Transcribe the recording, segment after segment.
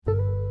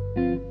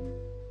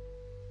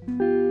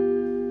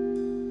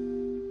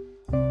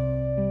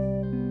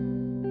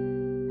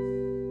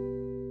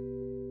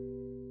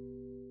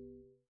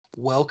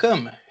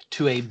Welcome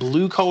to a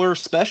Blue Collar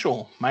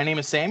special. My name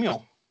is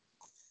Samuel.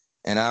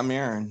 And I'm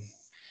Aaron.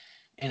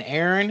 And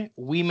Aaron,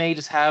 we may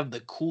just have the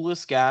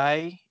coolest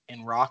guy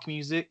in rock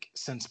music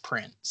since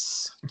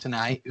Prince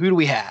tonight. Who do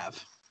we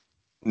have?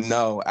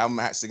 No, I'm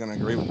actually going to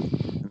agree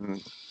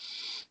with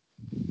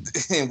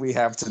you. And we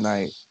have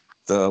tonight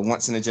the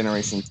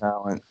once-in-a-generation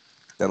talent,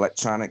 the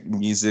electronic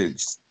music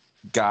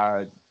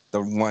god,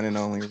 the one and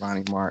only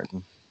Ronnie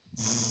Martin.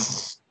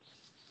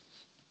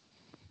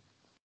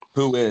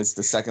 Who is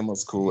the second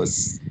most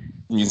coolest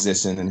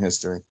musician in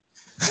history.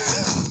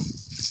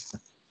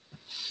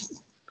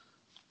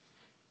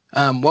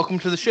 Welcome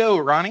to the show,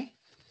 Ronnie.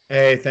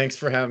 Hey, thanks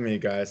for having me,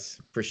 guys.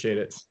 Appreciate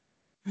it.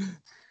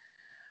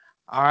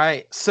 All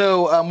right,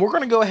 so we're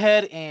going to go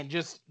ahead and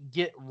just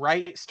get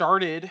right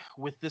started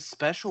with this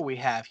special we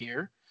have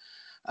here.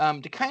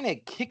 To kind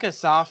of kick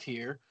us off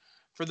here,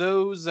 for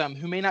those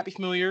who may not be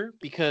familiar,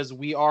 because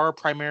we are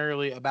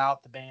primarily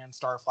about the band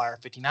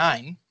Starflyer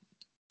 59,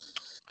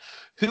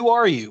 who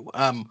are you?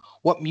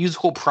 What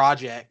musical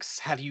projects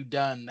have you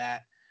done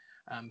that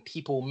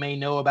people may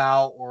know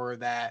about or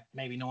that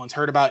maybe no one's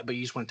heard about, but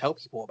you just want to tell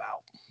people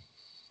about?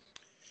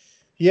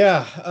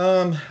 Yeah.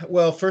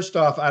 Well, first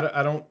off,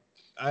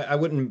 I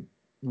wouldn't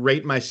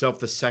rate myself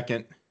the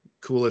second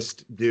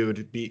coolest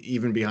dude,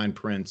 even behind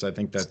Prince. I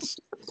think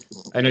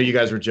I know you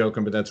guys were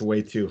joking, but that's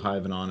way too high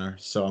of an honor.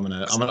 So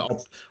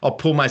I'll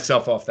pull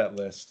myself off that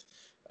list.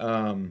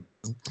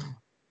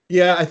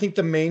 Yeah, I think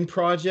the main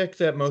project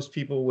that most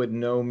people would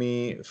know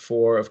me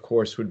for, of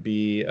course, would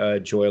be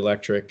Joy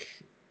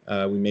Electric.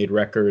 We made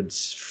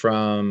records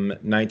from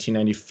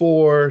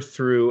 1994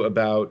 through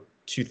about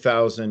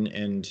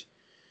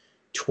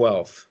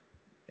 2012.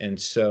 And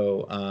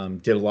so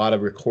did a lot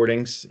of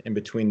recordings in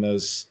between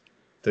those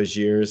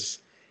years.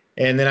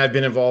 And then I've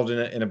been involved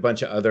in a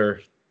bunch of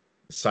other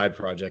side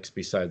projects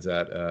besides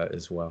that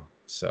as well.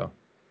 So,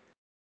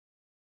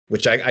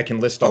 which I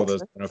can list all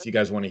those. I don't know if you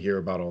guys want to hear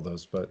about all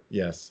those, but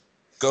yes.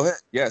 Go ahead.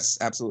 Yes,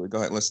 absolutely. Go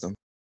ahead. List them.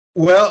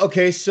 Well,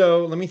 okay.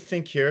 So let me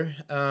think here.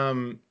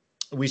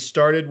 We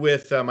started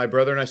with, my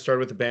brother and I started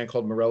with a band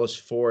called Morelos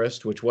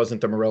Forest, which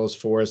wasn't the Morelos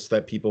Forest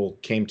that people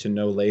came to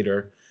know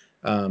later.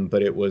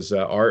 But it was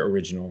our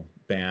original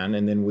band.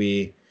 And then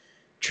we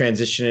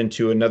transitioned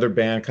into another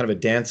band, kind of a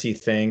dancey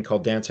thing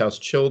called Dance House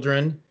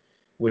Children,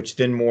 which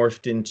then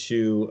morphed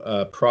into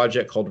a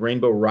project called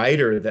Rainbow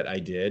Rider that I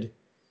did,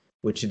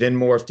 which then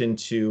morphed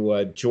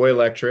into Joy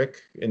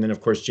Electric. And then,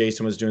 of course,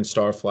 Jason was doing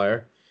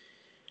Starflyer.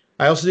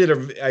 I also did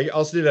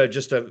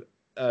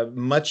a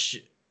much,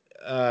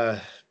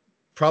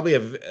 probably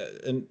a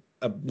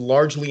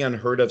largely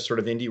unheard of sort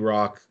of indie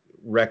rock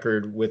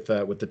record with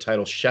the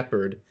title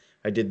Shepherd.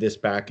 I did this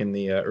back in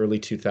the early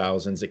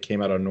 2000s. It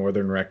came out on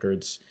Northern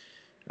Records.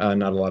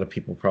 Not a lot of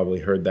people probably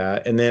heard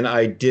that. And then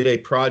I did a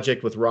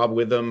project with Rob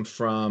Witham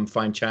from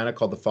Fine China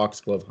called The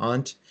Foxglove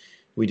Hunt.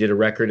 We did a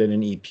record and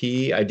an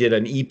EP. I did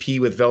an EP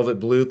with Velvet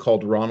Blue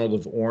called Ronald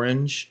of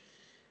Orange.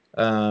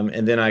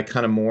 And then I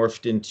kind of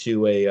morphed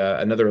into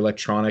another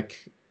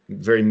electronic,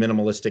 very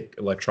minimalistic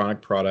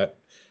electronic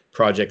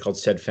project called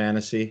Said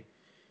Fantasy.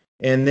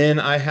 And then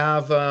I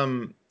have...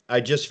 I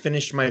just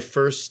finished my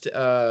first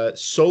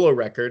solo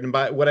record. And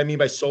by what I mean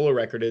by solo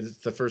record is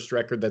the first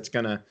record that's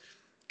going to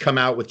come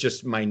out with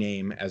just my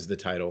name as the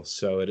title.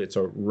 So it's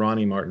a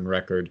Ronnie Martin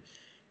record.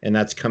 And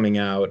that's coming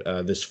out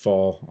this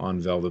fall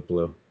on Velvet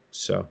Blue.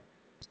 So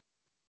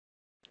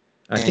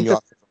I think you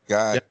also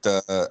got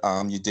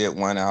you did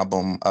one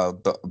album,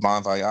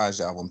 Bon Voyage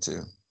album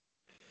too.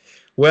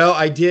 Well,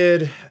 I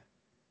did.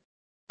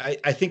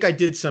 I think I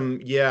did some.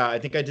 Yeah, I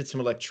think I did some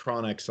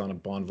electronics on a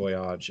Bon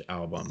Voyage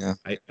album. Yeah.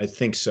 I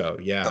think so.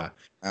 Yeah,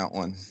 that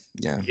one.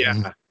 Yeah.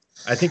 Yeah.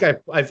 I think I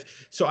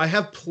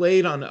have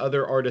played on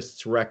other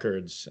artists'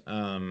 records.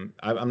 I'm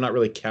not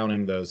really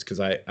counting those because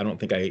I don't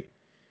think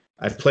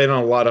I've played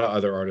on a lot of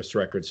other artists'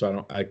 records,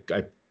 so I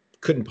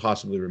couldn't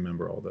possibly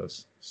remember all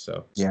those.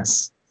 So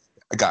yes,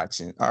 I got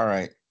you. All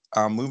right.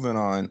 Moving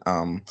on.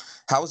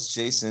 How was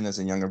Jason as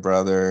a younger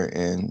brother,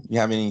 and you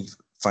have any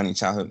funny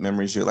childhood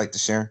memories you'd like to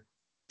share?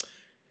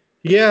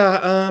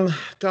 Yeah,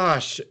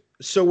 gosh.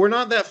 So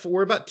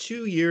we're about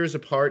 2 years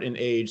apart in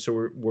age,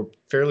 so we're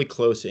fairly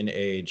close in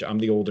age. I'm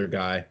the older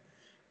guy.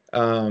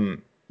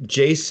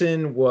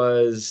 Jason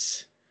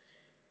was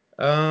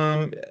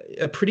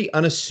a pretty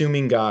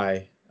unassuming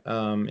guy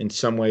in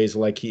some ways,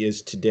 like he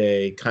is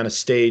today. Kind of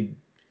stayed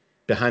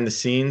behind the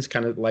scenes,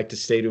 kind of liked to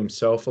stay to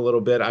himself a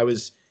little bit. I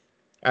was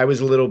a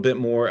little bit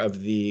more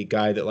of the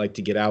guy that liked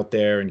to get out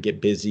there and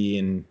get busy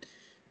and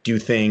do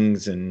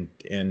things, and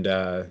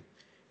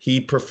he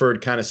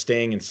preferred kind of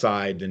staying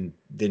inside than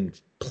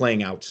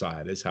playing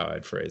outside, is how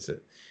I'd phrase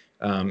it.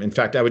 In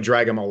fact, I would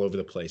drag him all over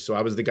the place. So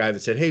I was the guy that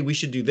said, hey, we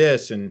should do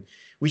this, and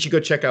we should go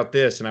check out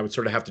this. And I would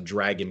sort of have to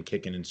drag him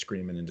kicking and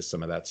screaming into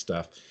some of that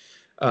stuff.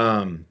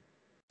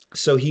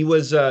 So he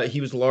was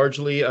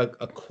largely a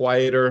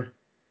quieter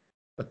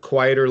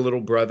little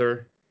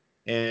brother.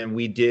 And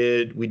we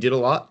did a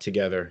lot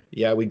together.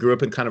 Yeah, we grew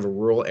up in kind of a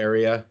rural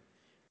area.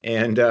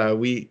 And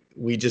we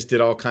just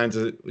did all kinds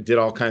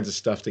of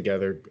stuff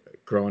together,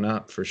 growing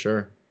up for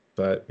sure.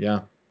 But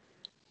yeah.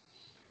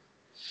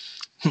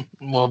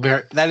 Well,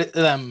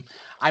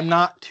 I'm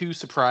not too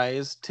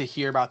surprised to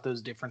hear about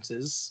those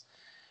differences.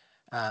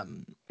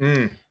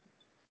 Mm.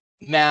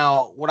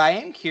 Now, what I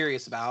am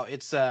curious about,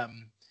 it's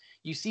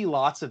you see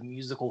lots of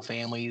musical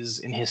families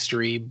in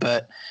history,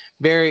 but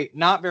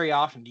not very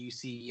often do you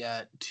see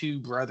two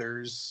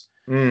brothers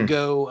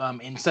go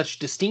in such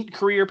distinct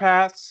career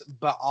paths,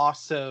 but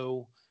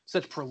also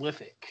such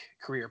prolific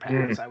career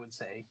paths, I would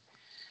say.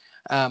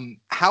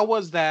 How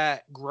was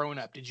that growing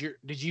up? Did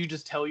you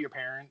just tell your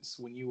parents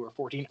when you were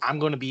 14, I'm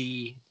going to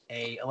be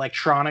a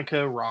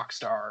electronica rock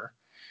star?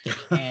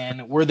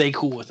 And were they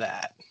cool with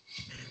that?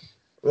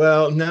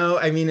 Well, no,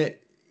 I mean,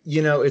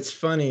 it's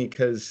funny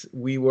because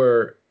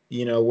we're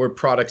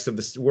products of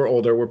this, we're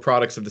older, we're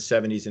products of the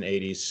 70s and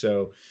 80s.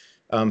 So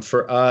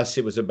for us,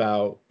 it was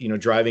about,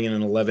 driving in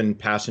an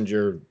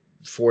 11-passenger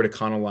Ford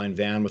Econoline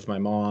van with my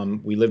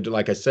mom. We lived,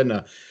 like I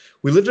said,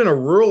 we lived in a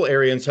rural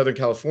area in Southern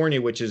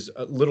California, which is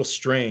a little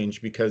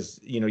strange because,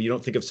 you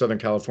don't think of Southern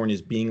California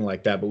as being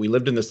like that, but we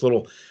lived in this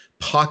little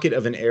pocket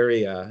of an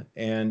area,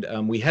 and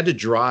we had to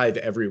drive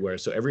everywhere.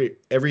 So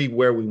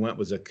everywhere we went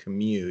was a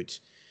commute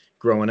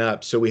growing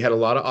up. So we had a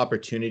lot of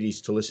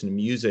opportunities to listen to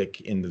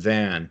music in the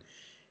van.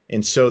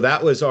 And so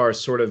that was our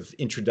sort of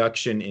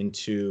introduction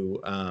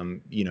into,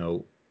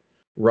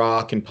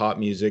 rock and pop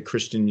music,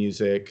 Christian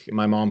music.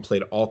 My mom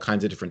played all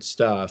kinds of different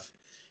stuff.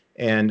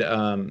 And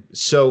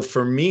so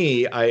for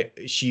me,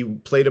 she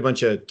played a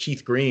bunch of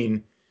Keith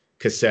Green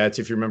cassettes,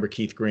 if you remember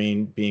Keith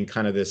Green being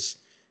kind of this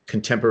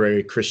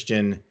contemporary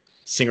Christian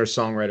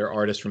singer-songwriter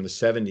artist from the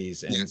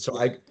 70s. And so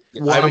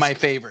one of my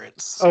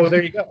favorites. Oh,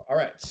 there you go. All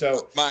right.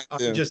 So mine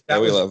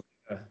too.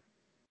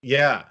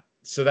 Yeah.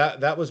 So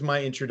that was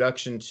my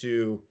introduction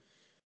to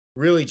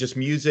really just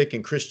music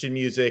and Christian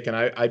music. And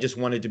I just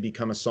wanted to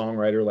become a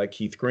songwriter like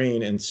Keith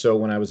Green. And so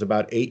when I was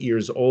about 8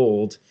 years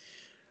old,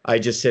 I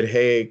just said,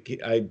 hey,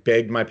 I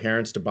begged my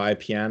parents to buy a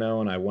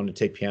piano and I wanted to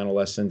take piano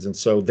lessons. And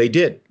so they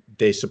did.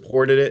 They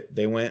supported it.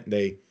 They went,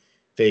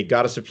 they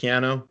got us a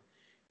piano,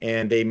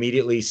 and they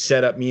immediately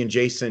set up me and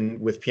Jason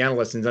with piano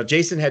lessons. Now,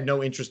 Jason had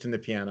no interest in the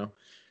piano.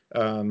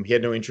 He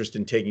had no interest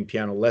in taking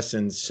piano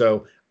lessons.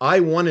 So I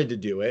wanted to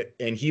do it,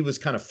 and he was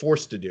kind of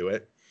forced to do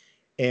it.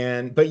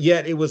 But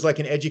yet it was like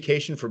an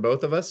education for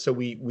both of us. So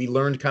we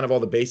learned kind of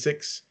all the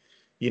basics,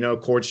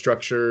 chord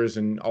structures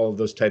and all of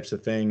those types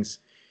of things.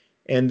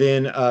 And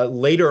then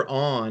later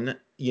on,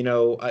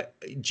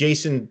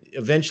 Jason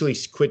eventually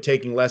quit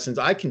taking lessons.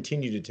 I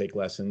continued to take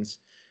lessons.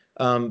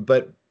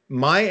 But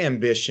my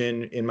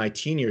ambition in my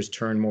teen years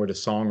turned more to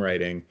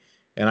songwriting,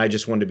 and I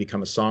just wanted to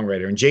become a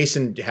songwriter. And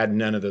Jason had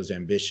none of those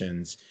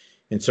ambitions.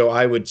 And so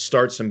I would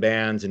start some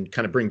bands and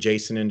kind of bring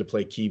Jason in to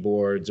play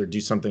keyboards or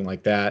do something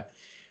like that.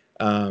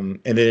 And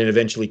then it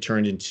eventually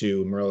turned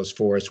into Morello's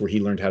Forest, where he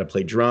learned how to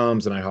play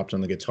drums and I hopped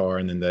on the guitar,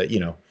 and then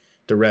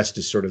the rest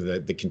is sort of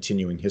the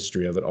continuing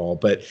history of it all.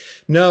 But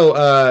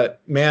no,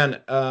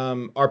 man,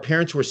 our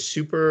parents were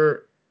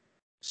super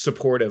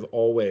supportive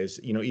always,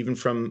 even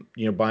from,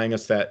 buying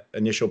us that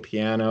initial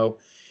piano.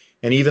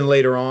 And even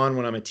later on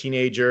when I'm a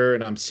teenager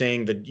and I'm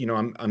saying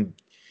that,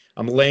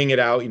 I'm laying it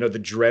out,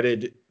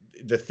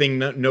 the thing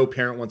no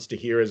parent wants to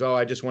hear is, oh,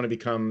 I just want to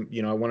become,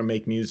 I want to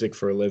make music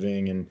for a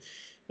living.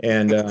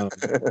 And yeah,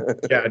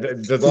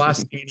 the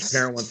last thing any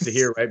parent wants to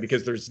hear, right?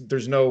 Because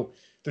there's no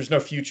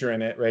future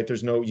in it, right?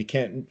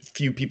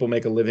 Few people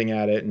make a living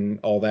at it and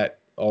all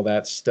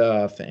that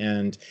stuff.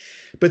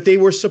 But they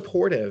were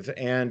supportive.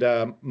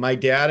 And my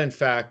dad, in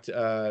fact,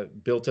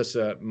 built us,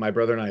 my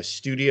brother and I, a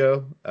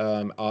studio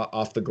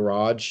off the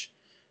garage.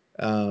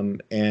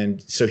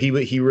 And so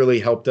he really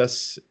helped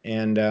us.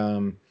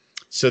 And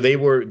so they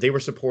were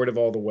supportive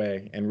all the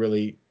way and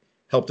really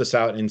helped us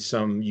out in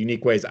some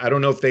unique ways. I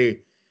don't know if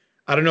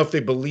they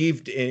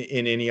believed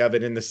in any of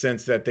it, in the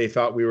sense that they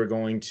thought we were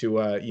going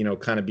to,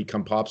 kind of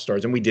become pop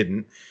stars, and we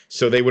didn't.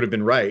 So they would have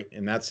been right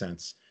in that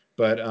sense.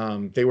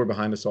 But they were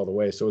behind us all the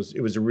way. So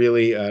it was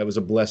really it was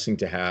a blessing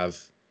to have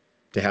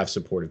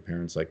supportive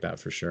parents like that,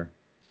 for sure.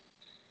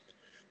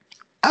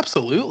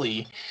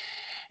 Absolutely.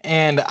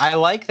 And I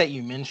like that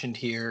you mentioned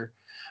here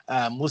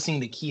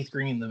listening to Keith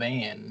Green in the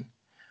van.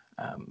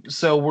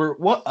 So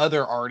what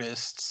other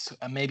artists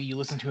maybe you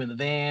listened to in the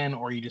van,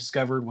 or you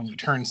discovered when you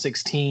turned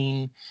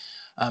 16,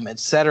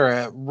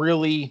 etc.,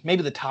 really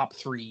maybe the top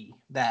 3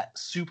 that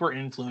super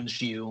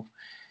influenced you,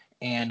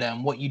 and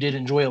what you did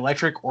enjoy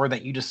electric, or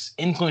that you just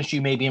influenced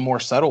you maybe in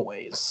more subtle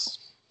ways?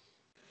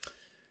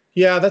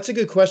 Yeah, that's a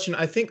good question.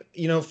 I think,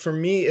 for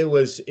me, it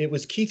was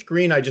Keith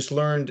Green. I just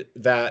learned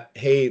that,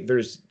 hey,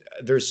 there's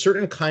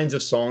certain kinds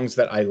of songs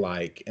that I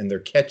like, and they're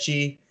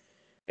catchy,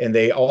 and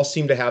they all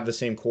seem to have the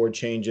same chord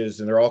changes,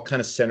 and they're all kind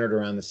of centered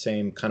around the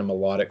same kind of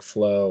melodic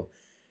flow.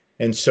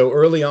 And so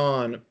early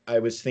on, I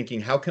was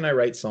thinking, how can I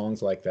write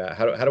songs like that?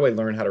 How do I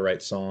learn how to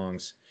write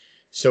songs?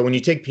 So when you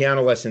take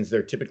piano lessons,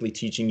 they're typically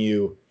teaching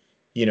you,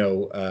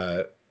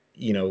 Für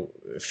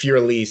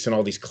Elise and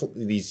all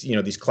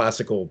these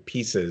classical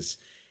pieces.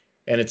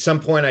 And at some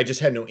point, I just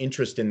had no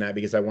interest in that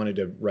because I wanted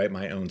to write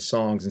my own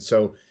songs. And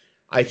so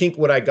I think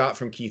what I got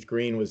from Keith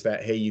Green was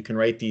that, hey, you can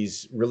write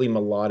these really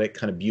melodic,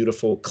 kind of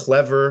beautiful,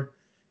 clever,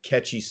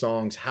 catchy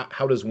songs.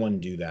 How does one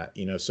do that?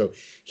 So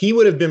he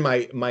would have been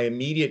my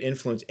immediate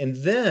influence. And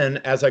then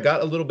as I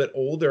got a little bit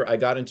older, I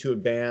got into a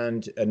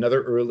band,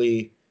 another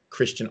early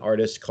Christian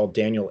artist called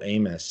Daniel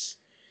Amos.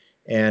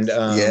 And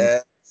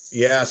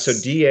yeah, so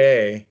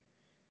DA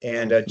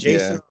and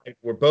Jason and I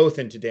were both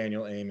into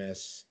Daniel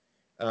Amos.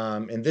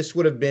 And this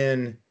would have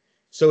been,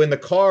 so in the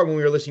car when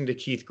we were listening to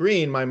Keith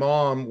Green, my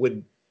mom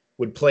would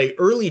play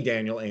early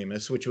Daniel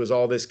Amos, which was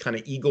all this kind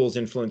of Eagles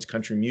influenced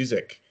country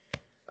music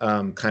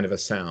kind of a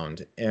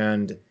sound.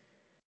 And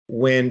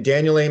when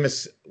Daniel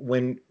Amos,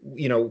 when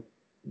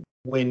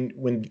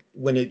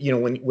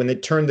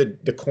it turned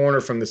the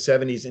corner from the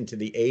 70s into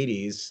the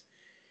 80s,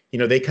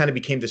 they kind of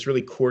became this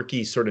really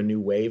quirky sort of new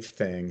wave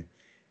thing.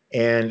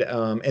 And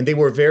they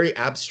were very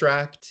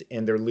abstract,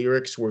 and their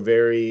lyrics were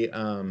very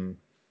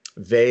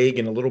vague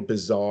and a little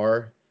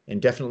bizarre,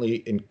 and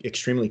definitely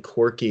extremely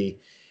quirky.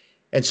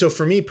 And so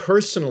for me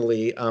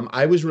personally,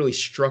 I was really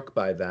struck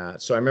by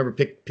that. So I remember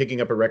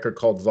picking up a record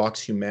called Vox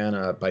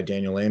Humana by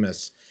Daniel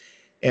Amos.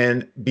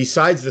 And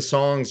besides the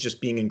songs just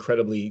being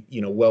incredibly,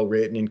 well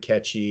written and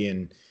catchy,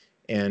 and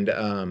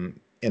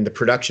the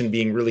production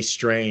being really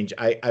strange,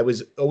 I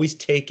was always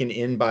taken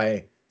in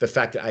by the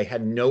fact that I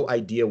had no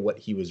idea what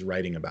he was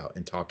writing about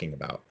and talking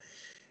about.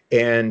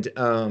 And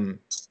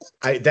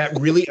that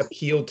really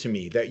appealed to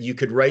me, that you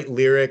could write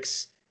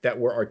lyrics that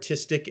were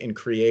artistic and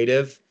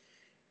creative,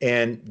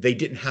 and they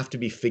didn't have to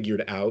be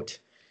figured out.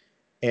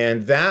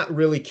 And that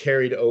really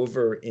carried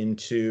over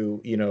into,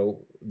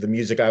 the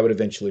music I would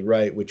eventually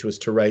write, which was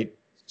to write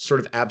sort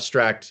of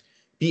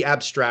be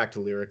abstract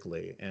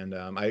lyrically. And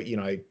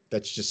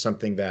that's just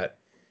something that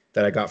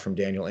I got from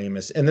Daniel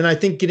Amos. And then I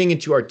think getting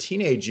into our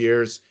teenage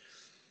years,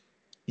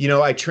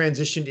 I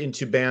transitioned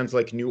into bands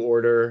like New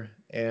Order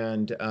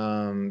and,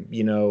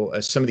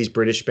 some of these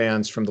British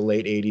bands from the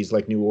late 80s,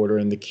 like New Order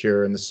and The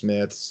Cure and The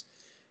Smiths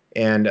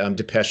and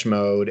Depeche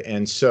Mode.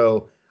 And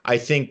so I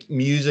think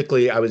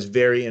musically I was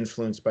very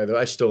influenced by those.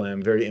 I still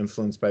am very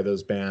influenced by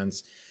those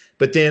bands.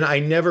 But then I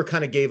never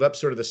kind of gave up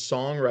sort of the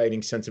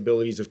songwriting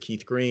sensibilities of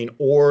Keith Green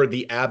or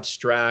the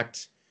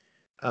abstract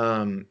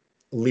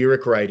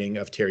lyric writing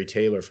of Terry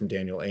Taylor from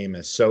Daniel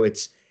Amos. So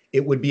it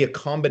would be a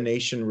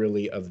combination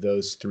really of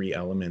those three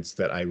elements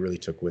that I really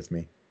took with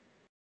me.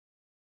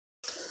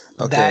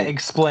 Okay. That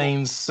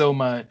explains so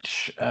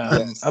much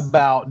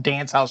about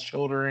Dance House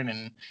Children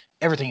and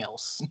everything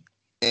else.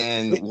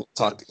 And we'll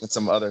talk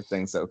some other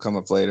things that will come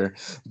up later.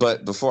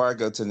 But before I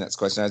go to the next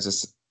question,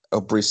 a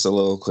brief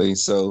soliloquy.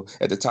 So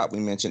at the top, we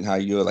mentioned how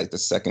you're like the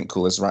second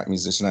coolest rock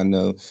musician. I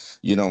know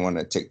you don't want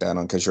to take that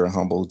on because you're a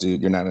humble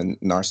dude. You're not a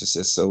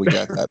narcissist. So we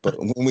got that. But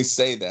when we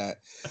say that,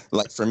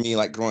 like for me,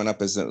 like growing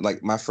up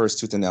like my first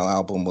Tooth and Nail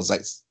album was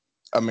like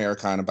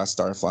Americana by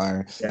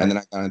Starflyer. Yeah. And then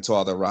I got into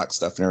all the rock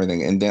stuff and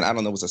everything. And then I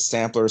don't know, it was a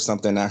sampler or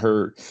something. I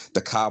heard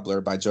The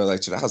Cobbler by Joy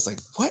Electric. I was like,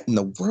 what in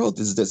the world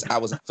is this? I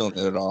wasn't feeling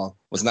it at all.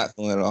 Was not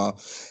feeling it at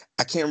all.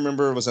 I can't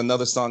remember. It was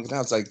another song. And I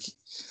was like,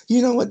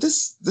 you know what?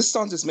 This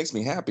song just makes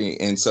me happy.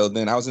 And so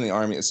then I was in the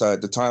Army. So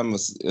at the time it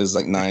was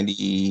like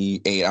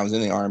 98. I was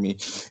in the Army.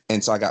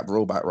 And so I got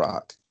Robot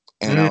Rock.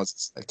 And I was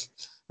just like,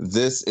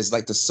 this is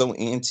like the so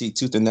anti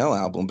Tooth and Nail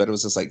album, but it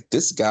was just like,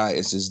 this guy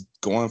is just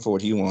going for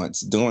what he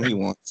wants, doing what he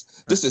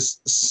wants. This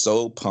is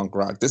so punk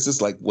rock. This is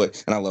like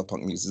what, and I love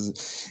punk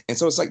music. And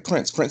so it's like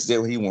Prince. Prince did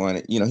what he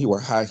wanted. He wore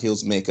high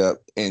heels makeup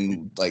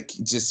and like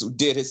just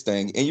did his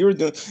thing. And you were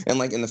doing, and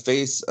like in the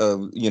face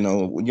of,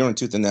 you're in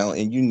Tooth and Nail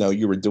and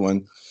you were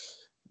doing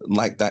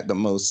like that, the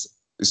most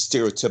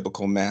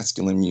stereotypical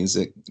masculine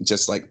music,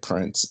 just like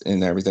Prince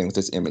and everything with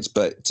his image.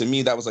 But to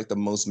me, that was like the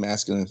most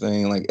masculine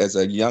thing. Like as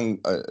a young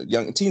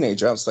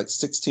teenager, I was like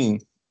 16,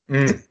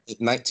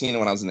 19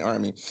 when I was in the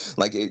Army.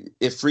 Like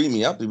it freed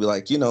me up to be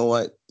like, you know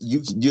what,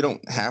 you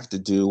don't have to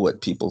do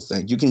what people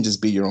think. You can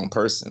just be your own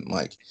person.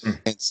 Like,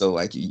 and so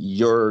like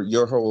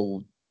your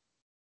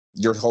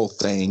whole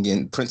thing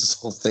and Prince's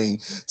whole thing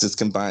just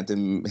combined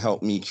to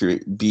help me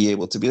be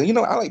able to be,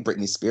 I like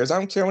Britney Spears. I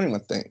don't care what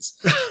anyone thinks.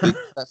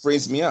 That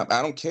frees me up.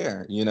 I don't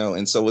care,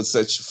 and so it's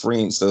such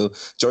freeing. So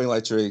Joy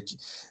Electric,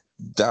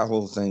 that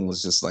whole thing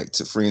was just like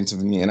freeing to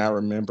me. And I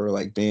remember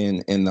like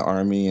being in the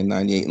Army in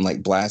 98 and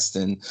like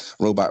blasting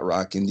Robot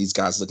Rock and these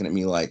guys looking at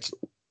me like,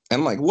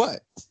 and I'm like,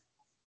 what?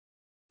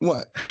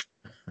 Right.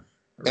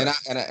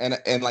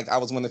 And like I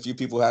was one of the few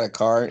people who had a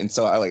car, and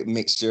so I like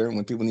make sure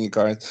when people need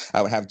cars,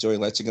 I would have Joy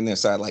Electric in there.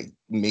 So I like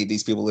made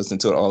these people listen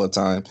to it all the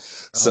time.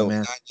 So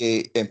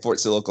in Fort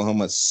Sill,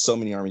 Oklahoma, so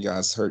many Army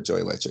guys heard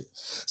Joy Electric.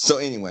 So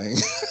anyway,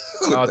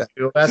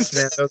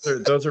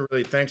 those are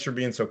really, thanks for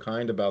being so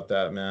kind about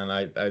that, man.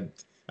 I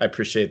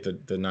appreciate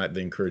the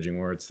encouraging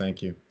words.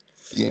 Thank you.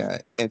 Yeah,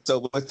 and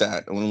so with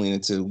that, I want to lean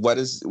into what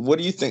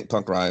do you think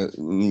punk rock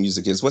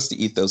music is? What's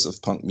the ethos of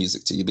punk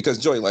music to you? Because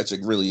Joy Electric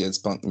really is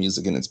punk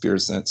music in its pure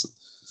sense.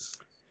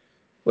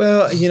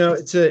 Well,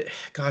 it's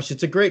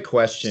a great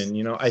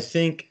question. I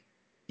think,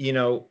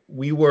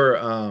 we were,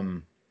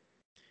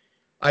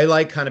 I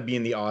like kind of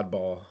being the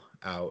oddball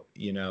out,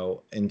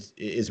 and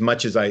as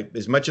much as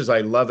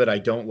I love it, I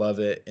don't love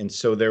it. And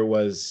so there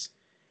was,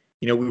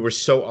 we were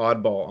so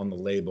oddball on the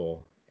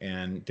label,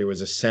 and there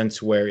was a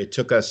sense where it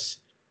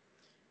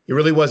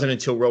really wasn't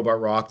until Robot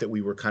Rock that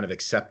we were kind of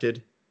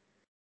accepted,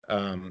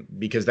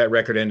 because that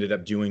record ended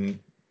up doing,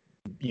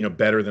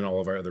 better than all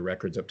of our other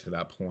records up to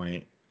that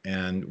point.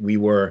 And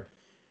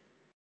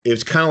it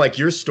was kind of like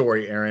your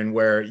story, Aaron,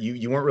 where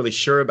you weren't really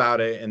sure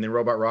about it, and then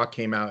Robot Rock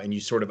came out, and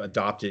you sort of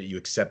adopted it, you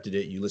accepted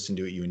it, you listened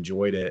to it, you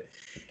enjoyed it.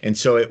 And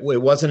so it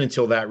wasn't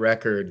until that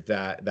record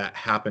that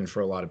happened for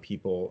a lot of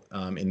people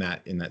in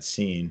that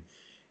scene.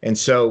 And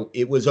so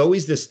it was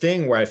always this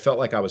thing where I felt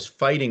like I was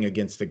fighting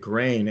against the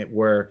grain,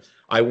 where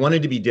I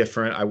wanted to be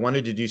different. I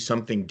wanted to do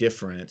something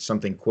different,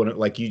 something, quote,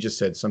 like you just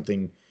said,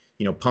 something,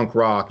 punk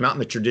rock, not in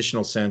the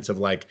traditional sense of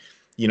like,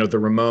 the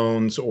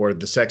Ramones or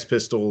the Sex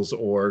Pistols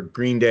or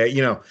Green Day,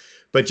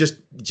 but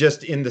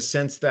just in the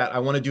sense that I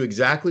want to do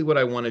exactly what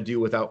I want to do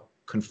without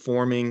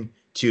conforming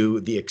to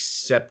the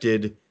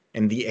accepted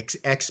and the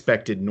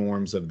expected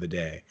norms of the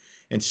day.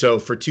 And so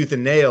for Tooth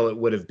and Nail, it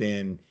would have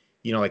been,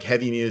 like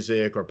heavy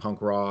music or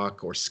punk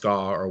rock or ska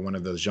or one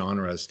of those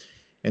genres.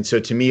 And so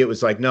to me, it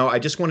was like, no, I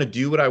just want to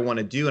do what I want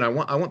to do. And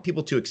I want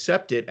people to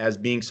accept it as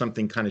being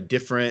something kind of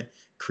different,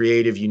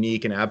 creative,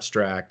 unique, and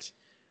abstract.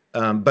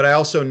 But I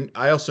also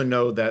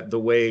know that the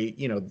way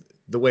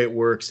it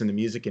works in the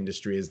music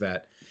industry is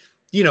that,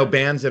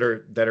 bands that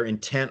are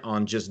intent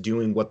on just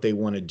doing what they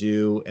want to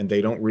do, and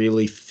they don't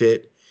really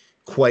fit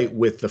quite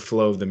with the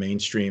flow of the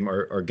mainstream,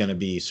 are going to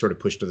be sort of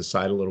pushed to the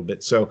side a little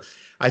bit. So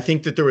I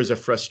think that there was a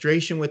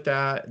frustration with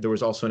that. There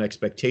was also an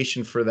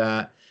expectation for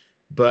that,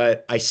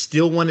 but I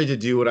still wanted to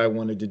do what I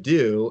wanted to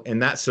do.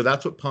 And that's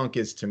what punk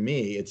is to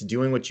me. It's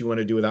doing what you want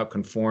to do without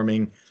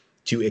conforming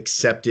to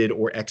accepted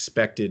or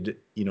expected,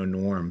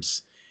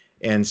 norms.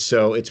 And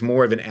so it's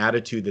more of an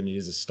attitude than it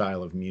is a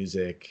style of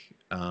music,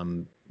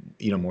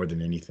 more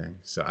than anything.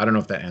 So I don't know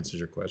if that answers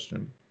your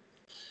question.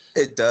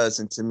 It does.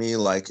 And to me,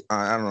 like,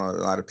 I don't know,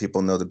 a lot of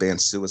people know the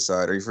band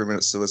Suicide. Are you familiar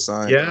with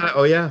Suicide? Yeah.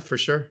 Oh yeah, for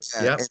sure.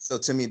 Yeah. And so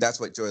to me, that's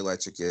what Joy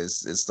Electric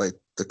is. It's like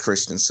the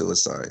Christian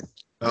Suicide.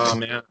 Oh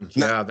man.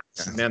 Yeah.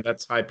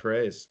 That's high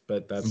praise,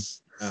 but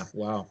that's,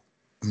 wow.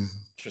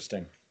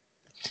 Interesting.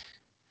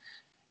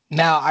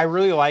 Now, I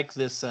really like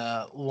this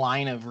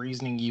line of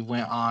reasoning you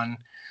went on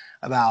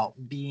about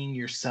being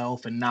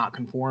yourself and not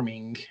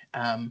conforming.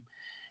 And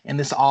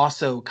this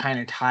also kind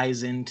of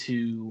ties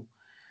into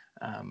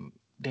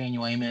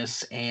Daniel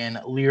Amos and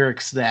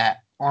lyrics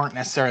that aren't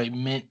necessarily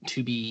meant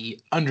to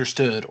be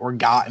understood or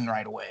gotten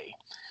right away.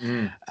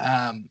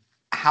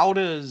 How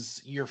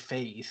does your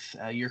faith,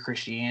 your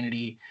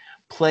Christianity,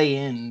 play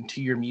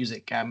into your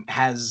music?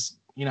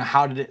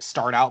 How did it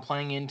start out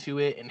playing into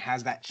it, and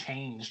has that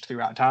changed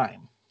throughout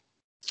time?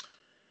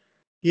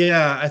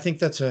 Yeah, I think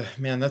that's a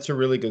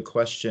really good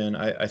question.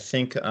 I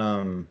think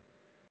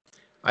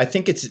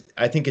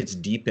it's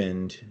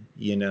deepened,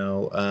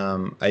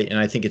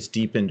 I think it's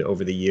deepened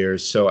over the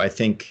years. So I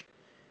think,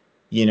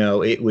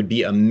 it would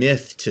be a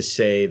myth to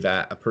say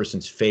that a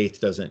person's faith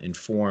doesn't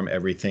inform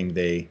everything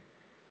they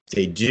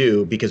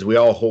do, because we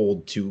all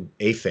hold to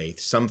a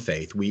faith, some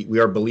faith. We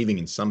are believing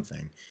in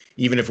something,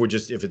 even if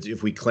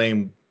if we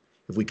claim,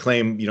 we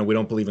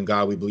don't believe in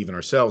God, we believe in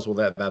ourselves.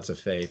 Well, that's a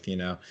faith,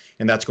 and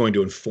that's going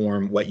to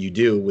inform what you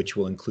do, which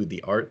will include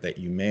the art that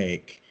you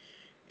make.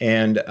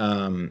 And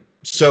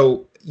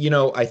so,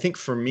 I think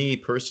for me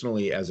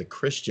personally, as a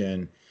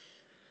Christian,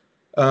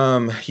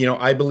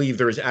 I believe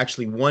there is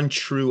actually one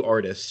true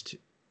artist,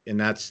 and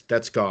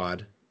that's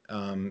God,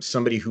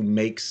 somebody who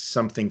makes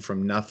something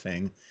from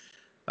nothing.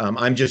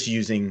 I'm just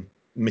using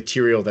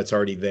material that's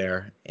already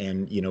there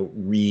and,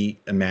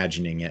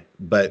 reimagining it,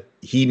 but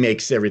he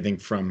makes everything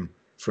from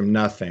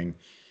nothing.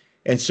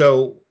 And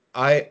so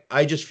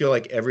I just feel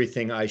like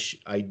everything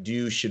I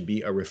do should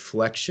be a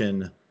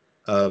reflection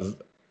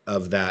of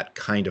that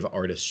kind of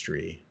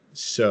artistry.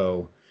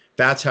 So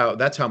that's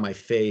how my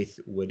faith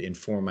would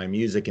inform my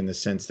music, in the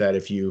sense that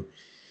if you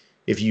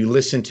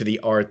listen to the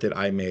art that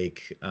I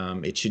make,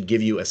 it should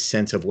give you a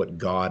sense of what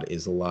God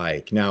is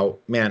like. Now,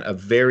 man, a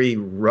very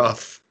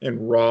rough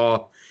and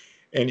raw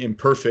and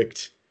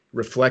imperfect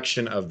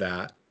reflection of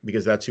that,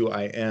 because that's who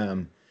I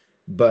am.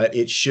 But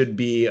it should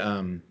be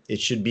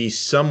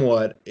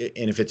somewhat,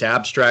 and if it's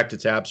abstract,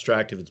 it's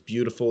abstract. If it's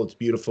beautiful, it's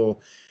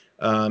beautiful.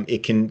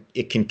 It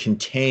can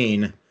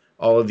contain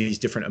all of these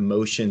different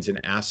emotions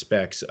and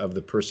aspects of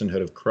the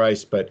personhood of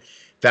Christ. But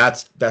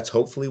that's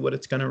hopefully what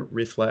it's going to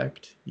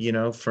reflect,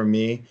 for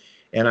me.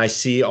 And I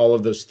see all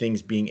of those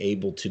things being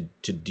able to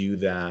do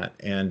that.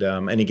 And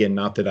again,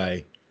 not that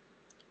I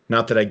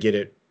get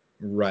it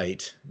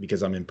right,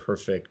 because I'm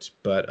imperfect,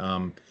 but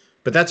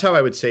that's how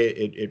I would say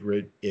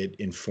it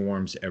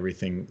informs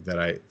everything that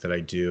I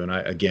do.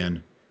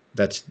 And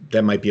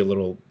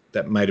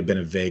that might have been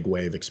a vague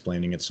way of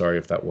explaining it. Sorry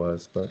if that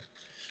was, but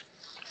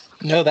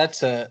no,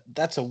 that's a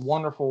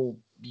wonderful,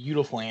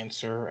 beautiful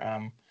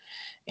answer,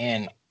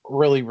 and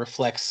really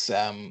reflects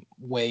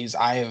ways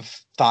I have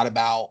thought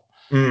about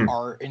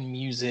art and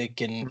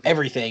music and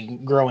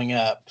everything growing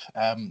up,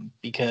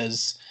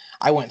 because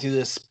I went through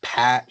this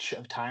patch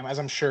of time, as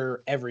I'm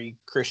sure every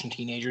Christian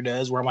teenager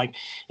does, where I'm like,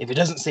 if it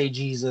doesn't say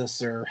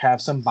Jesus or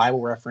have some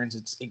Bible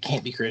reference, it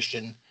can't be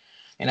Christian.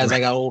 And as I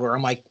got older,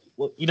 I'm like,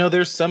 well,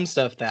 there's some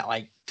stuff that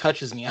like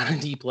touches me on a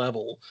deep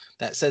level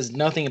that says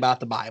nothing about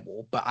the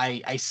Bible, but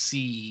I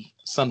see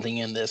something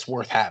in this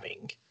worth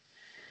having.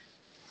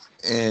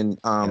 And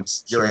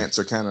your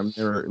answer kind of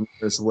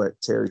mirrors what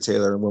Terry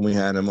Taylor, when we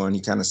had him on, he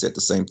kind of said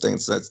the same thing.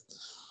 So that's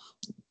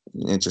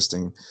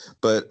interesting.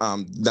 But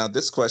now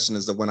this question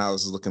is the one I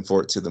was looking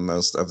forward to the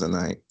most of the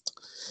night.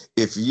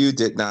 If you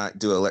did not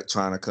do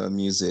electronica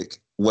music,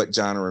 what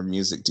genre of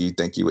music do you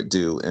think you would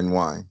do and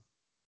why?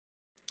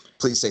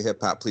 Please say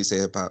hip hop. Please say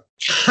hip hop.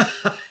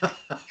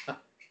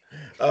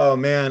 Oh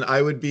man,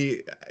 I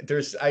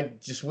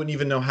just wouldn't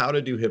even know how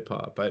to do hip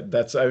hop. I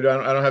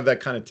don't have that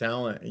kind of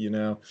talent,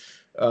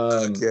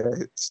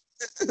 Okay.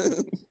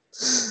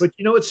 But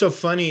what's so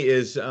funny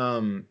is,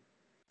 I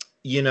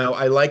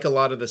like a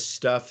lot of the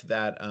stuff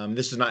that,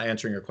 this is not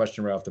answering your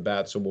question right off the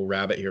bat, so we'll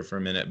rabbit here for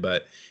a minute,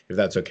 but if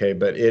that's okay.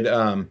 But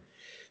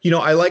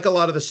I like a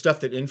lot of the stuff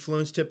that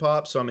influenced hip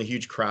hop. So I'm a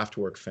huge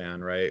Kraftwerk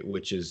fan, right?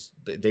 Which is,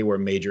 they were a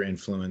major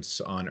influence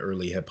on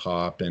early hip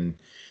hop. And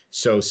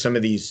so some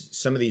of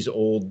these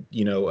old,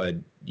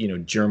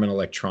 German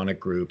electronic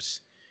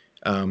groups,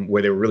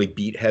 where they were really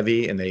beat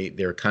heavy, and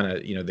they're kind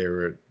of,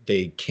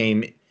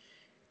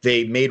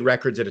 they made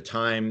records at a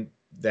time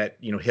that,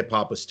 hip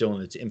hop was still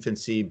in its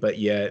infancy, but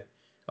yet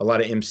a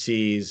lot of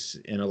MCs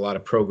and a lot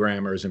of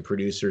programmers and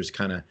producers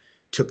kind of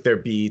took their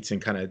beats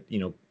and kind of,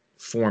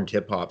 formed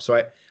hip hop.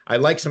 So I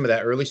like some of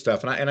that early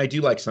stuff, and I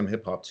do like some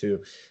hip hop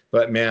too.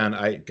 But man,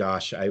 I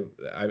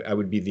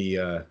would be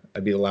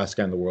I'd be the last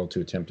guy in the world to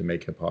attempt to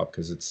make hip hop,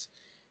 because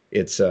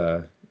it's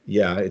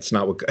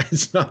not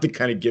the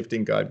kind of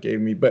gifting God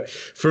gave me. But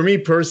for me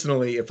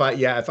personally, if I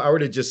were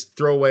to just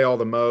throw away all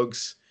the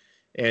Moogs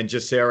and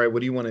just say, all right,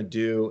 what do you want to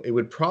do? It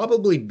would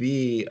probably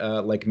be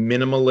like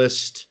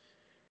minimalist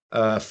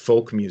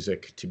folk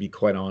music, to be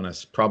quite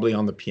honest, probably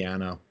on the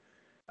piano.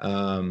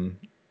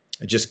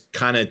 Just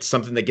kind of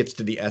something that gets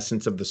to the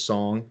essence of the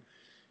song.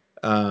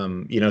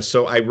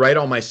 So I write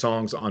all my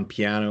songs on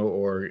piano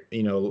or,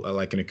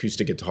 like an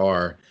acoustic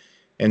guitar.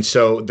 And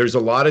so there's a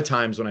lot of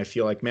times when I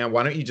feel like, man,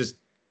 why don't you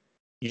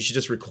should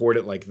just record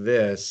it like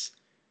this,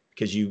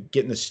 because you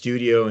get in the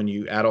studio and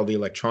you add all the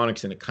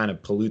electronics and it kind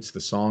of pollutes the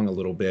song a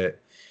little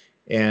bit.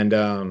 And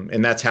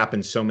that's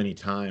happened so many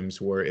times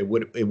where it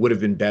would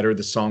have been better.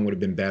 The song would have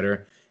been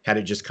better had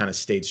it just kind of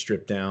stayed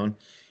stripped down.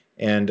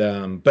 And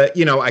but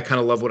I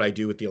kind of love what I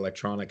do with the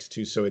electronics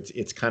too, so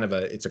it's kind of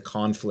a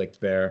conflict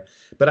there.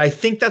 But I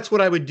think that's what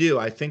I would do.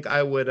 I think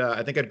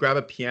I'd grab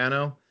a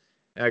piano,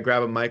 I'd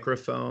grab a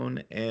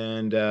microphone,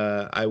 and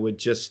I would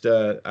just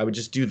do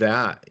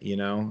that,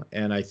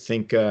 And I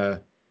think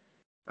that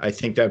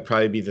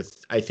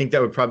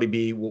would probably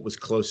be what was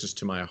closest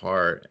to my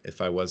heart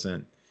if I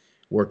wasn't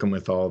working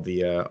with all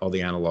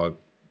the analog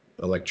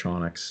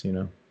electronics,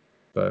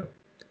 But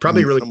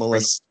probably really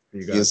minimalist for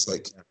you guys.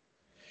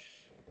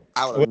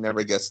 I would have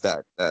never guessed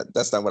that.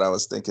 That's not what I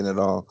was thinking at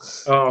all.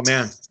 Oh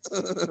man,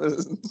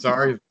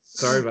 sorry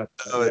about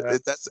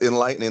that. That's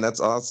enlightening. That's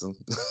awesome.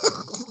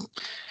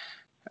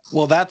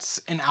 Well, that's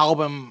an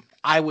album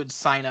I would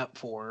sign up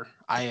for.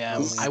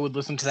 I would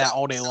listen to that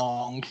all day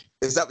long.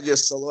 Is that what your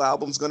solo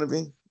album's going to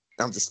be?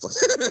 I'm just playing.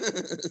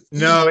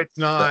 No, it's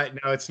not.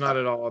 No, it's not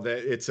at all.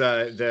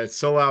 The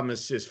solo album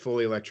is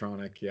fully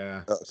electronic.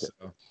 Yeah. Okay.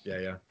 So,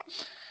 yeah.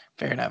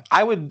 Fair enough.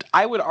 I would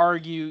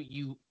argue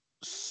you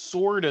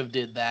sort of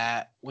did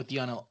that with the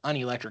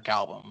Unelectric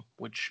album,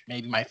 which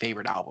may be my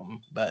favorite album,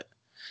 but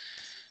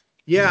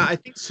yeah, I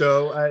think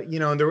so.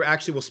 And there were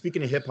actually, well,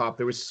 speaking of hip hop,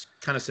 there was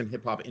kind of some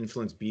hip hop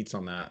influenced beats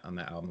on that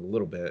album a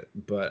little bit,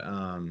 but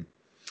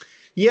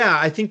yeah,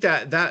 I think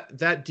that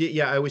did.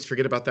 Yeah, I always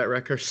forget about that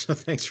record, so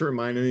thanks for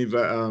reminding me.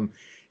 But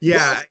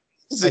yeah,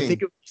 I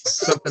think it was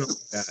something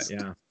like that.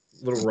 Yeah,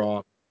 a little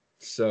raw,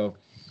 so a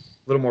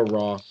little more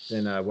raw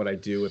than what I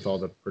do with all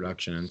the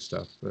production and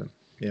stuff. But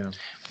yeah.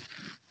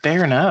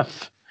 Fair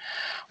enough.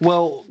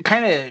 Well,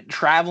 kind of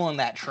traveling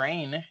that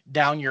train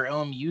down your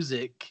own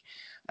music,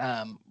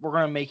 we're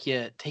going to make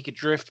you take a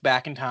drift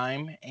back in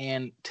time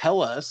and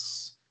tell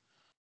us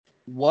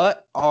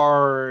what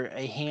are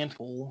a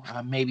handful,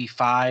 maybe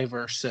 5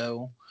 or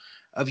so,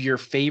 of your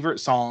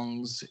favorite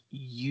songs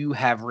you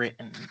have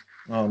written.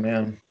 Oh,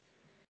 man.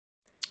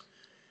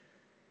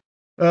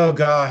 Oh,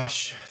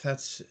 gosh.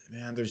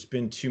 There's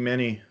been too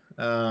many.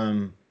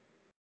 You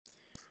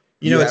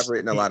have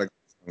written a lot of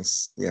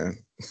things. Yeah.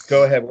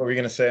 Go ahead. What were you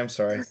going to say? I'm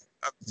sorry.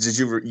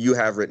 You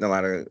have written a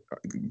lot of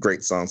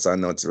great songs, so I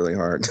know it's really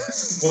hard.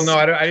 Well, no,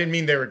 I didn't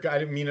mean I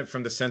didn't mean it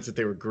from the sense that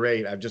they were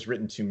great. I've just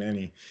written too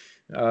many.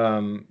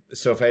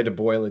 So if I had to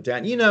boil it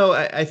down,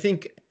 I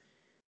think,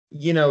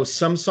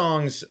 some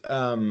songs,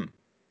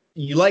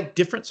 you like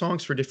different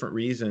songs for different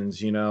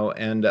reasons,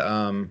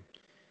 and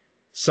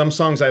some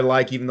songs I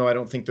like, even though I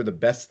don't think they're the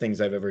best things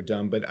I've ever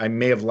done, but I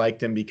may have liked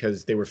them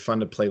because they were fun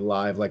to play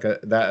live. Like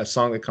a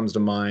song that comes to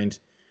mind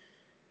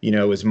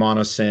it was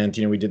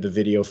monosynth. We did the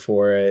video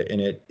for it,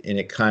 and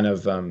it kind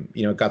of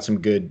got some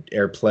good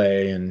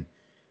airplay, and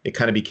it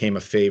kind of became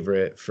a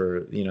favorite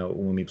for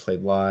when we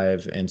played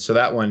live. And so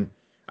that one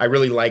I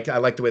really liked. I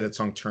liked the way that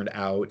song turned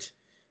out.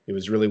 It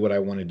was really what I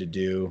wanted to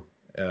do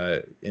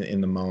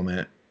in the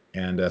moment,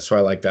 and so I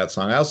like that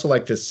song. I also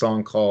like this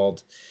song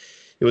called.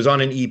 It was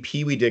on an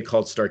EP we did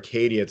called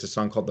Starcadia. It's a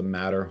song called The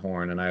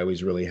Matterhorn, and I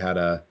always really had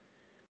a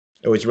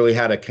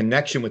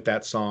connection with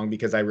that song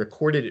because I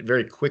recorded it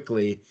very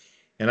quickly,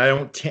 and I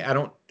don't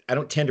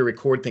tend to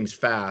record things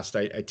fast.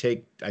 I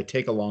take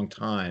a long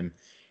time,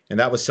 and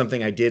that was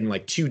something I did in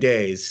like 2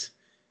 days,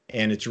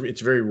 and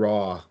it's very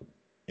raw,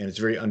 and it's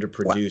very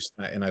underproduced,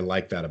 wow. And I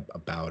like that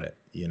about it,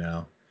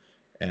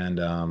 And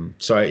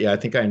so I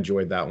think I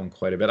enjoyed that one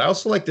quite a bit. I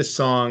also like this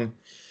song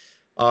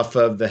off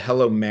of the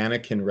Hello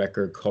Mannequin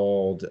record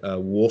called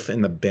Wolf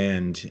in the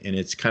Bend, and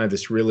it's kind of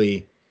this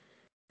really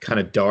kind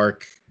of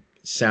dark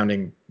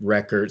sounding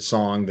record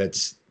song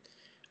that's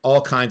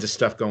all kinds of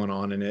stuff going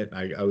on in it.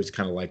 I always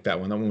kind of like that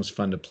one. That one was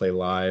fun to play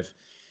live.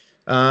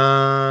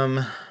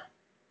 There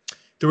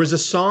was a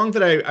song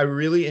that I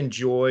really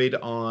enjoyed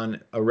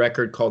on a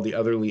record called The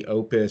Otherly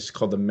Opus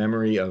called The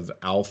Memory of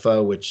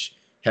Alpha, which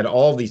had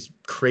all these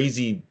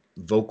crazy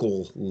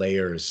vocal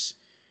layers.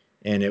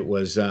 And it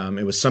was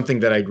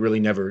something that I'd really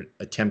never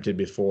attempted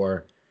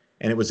before.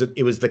 And it was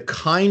the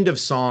kind of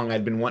song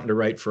I'd been wanting to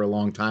write for a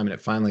long time, and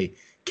it finally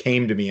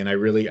came to me, and I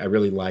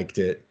really liked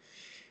it.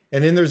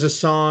 And then there's a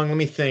song, let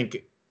me think.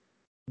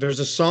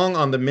 There's a song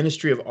on the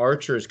Ministry of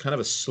Archers, kind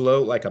of a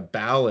slow, like a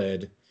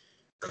ballad,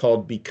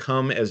 called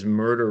Become as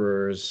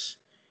Murderers.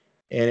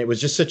 And it was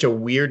just such a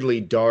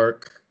weirdly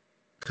dark,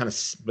 kind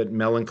of but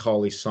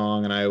melancholy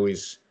song, and I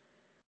always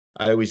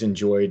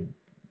enjoyed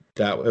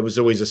that. It was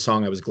always a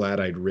song I was glad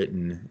I'd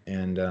written.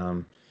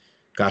 And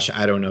gosh,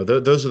 I don't know.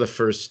 Those are the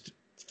first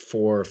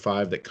 4 or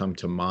 5 that come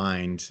to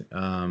mind.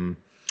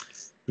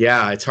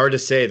 Yeah, it's hard to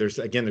say. There was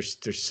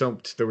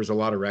a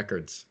lot of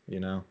records,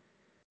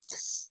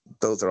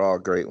 Those are all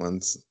great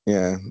ones.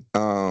 Yeah.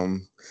 All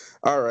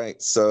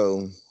right.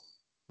 So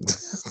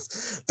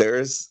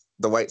there's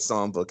the White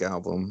Songbook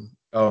album.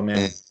 Oh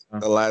man.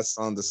 The last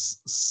song, the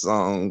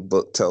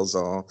songbook tells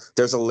all.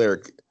 There's a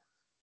lyric.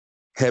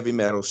 Heavy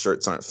metal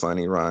shirts aren't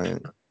funny,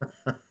 Ryan.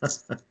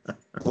 What's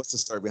the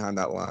story behind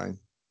that line?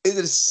 It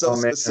is so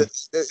specific.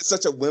 It's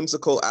such a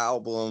whimsical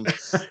album,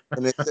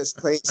 and it just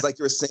paints, like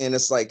you were saying,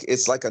 it's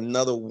like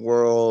another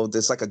world.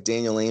 It's like a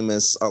Daniel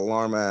Amos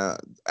Alarma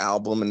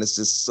album, and it's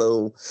just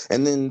so.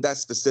 And then that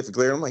specific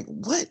lyric, I'm like,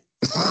 what?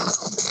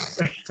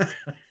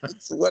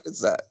 What is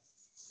that?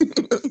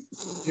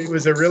 It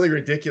was a really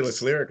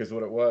ridiculous lyric, is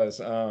what it was.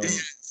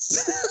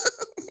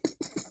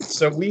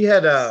 So we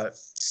had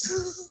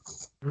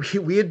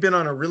we had been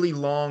on a really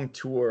long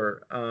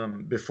tour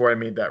before I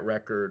made that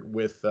record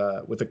with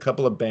a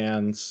couple of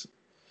bands.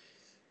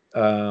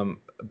 A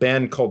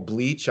band called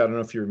Bleach. I don't know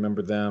if you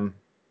remember them.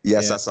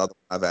 Yes, I saw them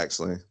live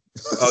actually.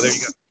 Oh, there you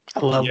go.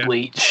 I love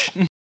Bleach.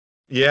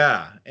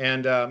 Yeah,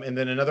 and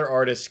then another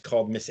artist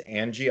called Miss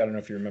Angie. I don't know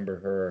if you remember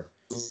her.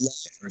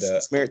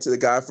 She's married to the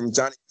guy from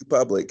Johnny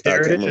Republic.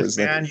 There it is,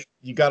 man.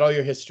 You got all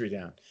your history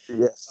down.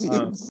 Yes.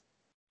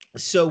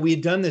 So we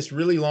had done this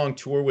really long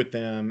tour with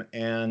them,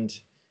 and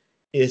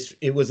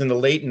it was in the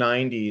late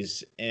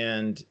 90s,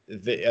 and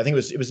I think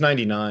it was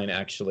 99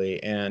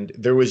 actually, and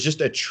there was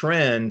just a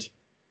trend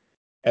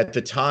at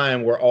the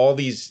time where all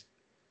these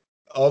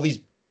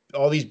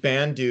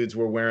band dudes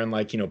were wearing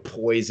like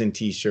Poison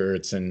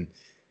t-shirts and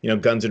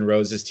Guns N'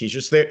 Roses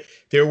t-shirts.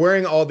 They're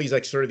wearing all these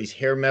like sort of these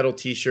hair metal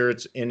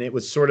t-shirts, and it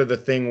was sort of the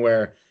thing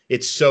where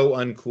it's so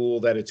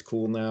uncool that it's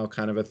cool now,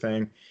 kind of a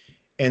thing.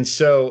 And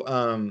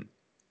so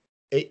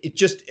it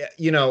just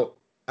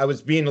I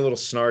was being a little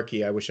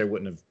snarky. I wish I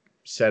wouldn't have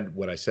said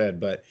what I said,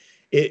 but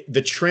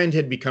the trend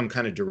had become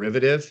kind of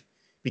derivative,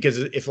 because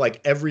if like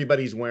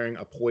everybody's wearing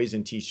a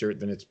Poison t-shirt,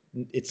 then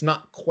it's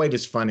not quite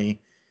as funny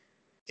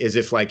as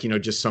if like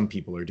just some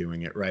people are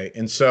doing it, right?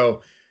 And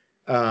so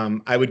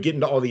I would get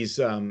into all these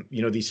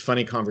these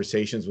funny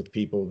conversations with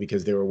people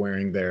because they were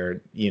wearing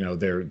their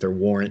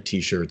Warrant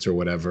t-shirts or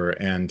whatever,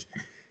 and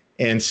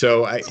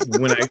so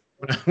when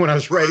I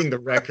was writing the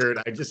record,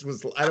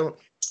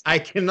 I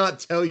cannot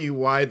tell you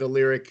why the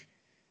lyric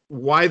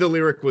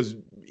was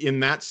in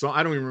that song.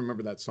 I don't even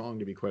remember that song,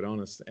 to be quite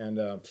honest, and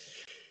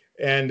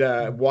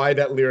why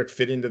that lyric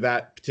fit into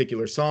that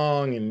particular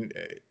song,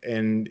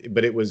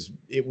 but it was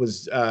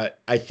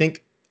I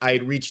think I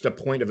had reached a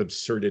point of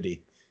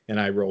absurdity, and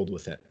I rolled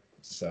with it.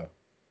 So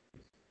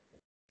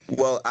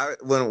well,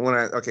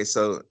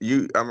 so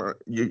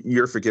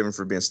you're forgiven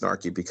for being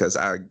snarky, because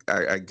I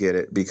get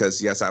it,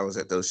 because yes, I was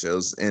at those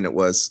shows and it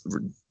was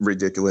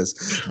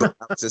ridiculous, but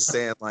I was just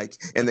saying, like,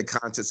 in the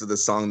context of the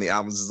song, the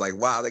album is like,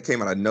 wow, that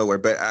came out of nowhere.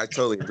 But I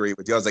totally agree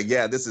with you. I was like,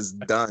 yeah, this is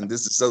done.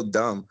 This is so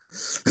dumb.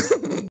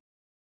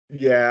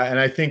 Yeah, and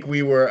I think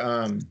we were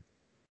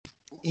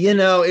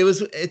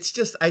it's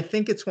just, I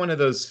think it's one of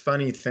those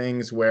funny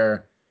things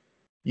where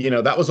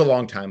that was a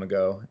long time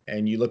ago,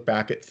 and you look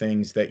back at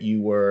things that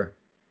you were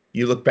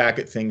you look back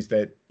at things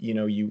that, you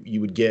know,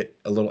 you would get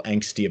a little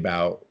angsty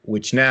about,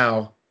 which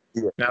now,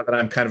 Yeah. now that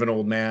I'm kind of an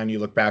old man, you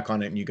look back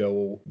on it and you go,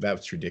 well,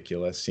 that's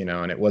ridiculous, you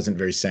know, and it wasn't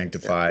very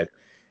sanctified.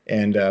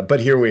 And but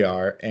here we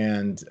are,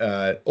 and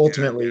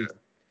ultimately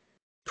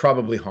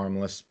probably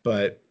harmless,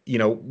 but you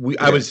know,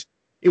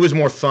 it was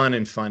more fun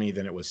and funny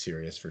than it was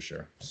serious for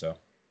sure. So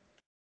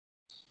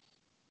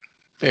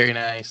Very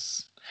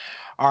nice.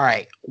 All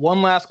right,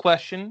 one last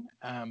question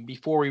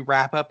before we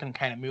wrap up and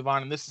kind of move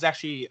on. And this is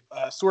actually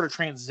a sort of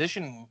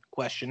transition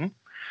question.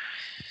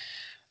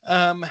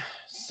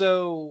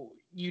 So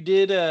you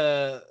did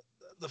the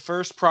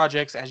first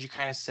projects, as you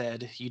kind of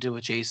said, you did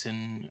with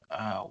Jason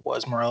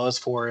was Morello's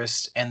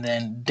Forest, and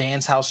then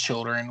Dance House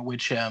Children,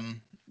 which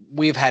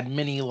we've had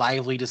many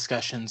lively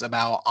discussions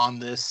about on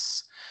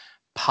this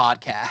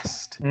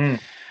podcast.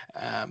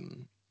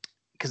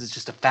 Because it's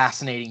just a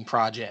fascinating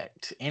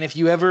project. And if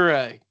you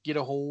ever get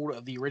a hold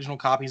of the original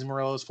copies of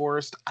Morello's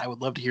Forest, I would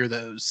love to hear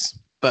those.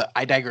 But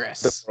I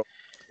digress.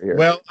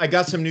 Well, I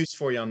got some news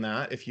for you on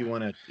that. If you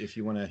wanna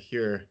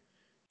hear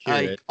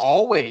it.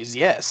 Always,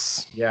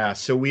 yes. Yeah.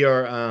 So we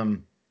are.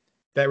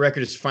 That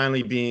record is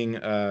finally being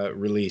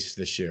released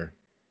this year,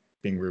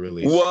 being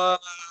re-released.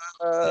 What?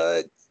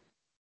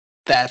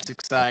 That's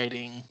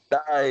exciting.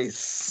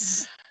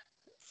 Nice.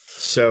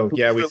 So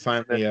yeah, we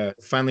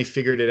finally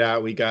figured it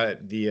out. We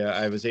got the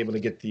I was able to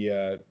get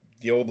the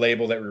old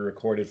label that we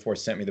recorded for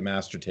sent me the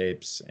master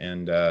tapes,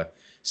 and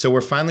so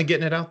we're finally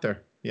getting it out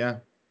there. Yeah.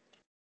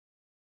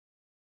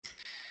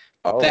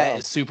 That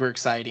is super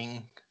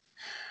exciting.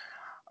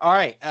 All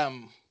right.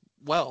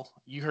 Well,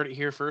 you heard it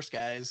here first,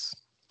 guys.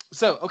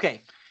 So,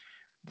 okay.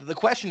 The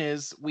question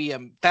is, we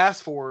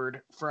fast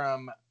forward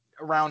from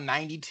around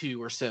 92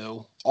 or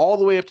so, all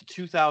the way up to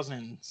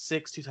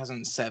 2006,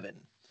 2007.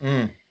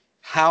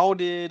 How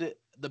did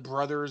the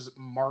Brothers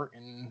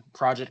Martin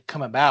project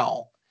come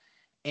about?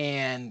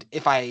 And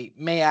if I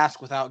may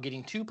ask without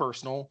getting too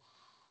personal,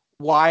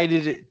 why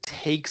did it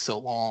take so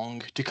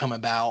long to come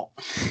about?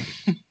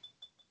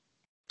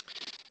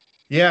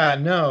 Yeah,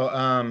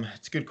 no,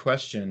 it's a good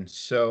question.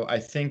 So I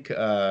think,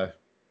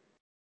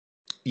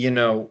 you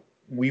know,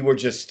 we were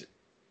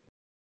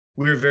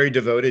very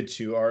devoted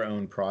to our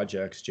own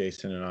projects,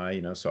 Jason and I,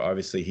 you know, so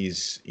obviously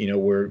you know,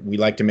 we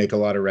like to make a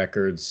lot of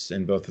records,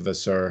 and both of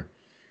us are,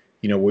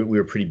 you know, we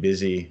were pretty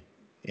busy,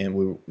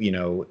 and you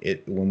know,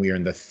 when we were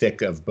in the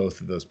thick of both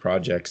of those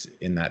projects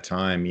in that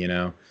time, you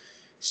know,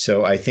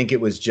 so I think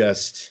it was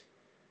just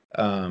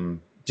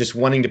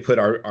wanting to put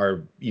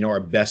our you know, our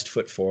best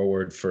foot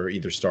forward for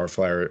either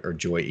Starfly or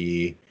Joy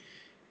E.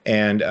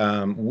 And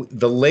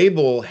the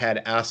label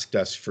had asked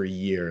us for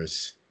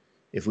years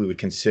if we would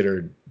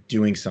consider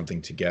doing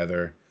something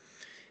together.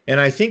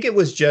 And I think it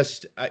was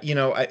just, you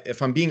know,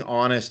 if I'm being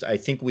honest, I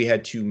think we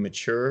had to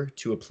mature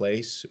to a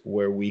place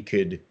where we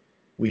could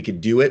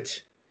do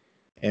it,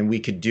 and we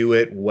could do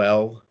it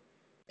well,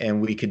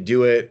 and we could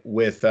do it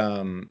with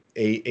a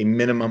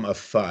minimum of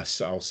fuss.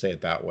 I'll say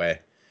it that way.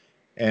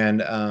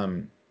 And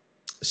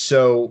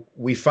so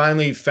we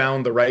finally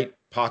found the right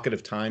pocket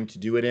of time to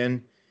do it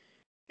in.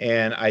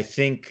 And I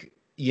think,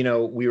 you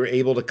know, we were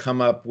able to come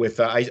up with,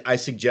 I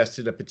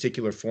suggested a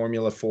particular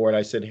formula for it.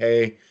 I said,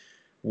 hey,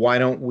 why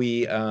don't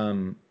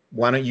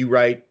you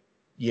write,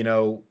 you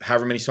know,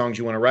 however many songs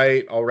you want to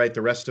write, I'll write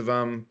the rest of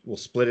them. We'll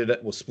split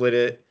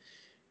it.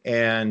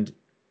 And,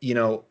 you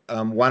know,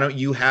 why don't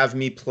you have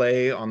me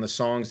play on the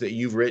songs that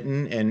you've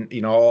written, and,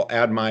 you know, I'll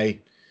add my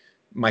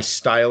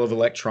style of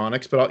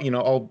electronics, but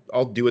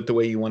I'll do it the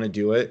way you want to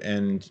do it.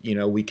 And, you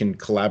know, we can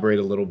collaborate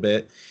a little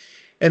bit.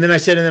 And then I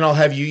said, and then I'll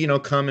have you, you know,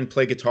 come and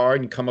play guitar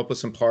and come up with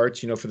some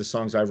parts, you know, for the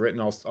songs I've written.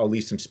 I'll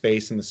leave some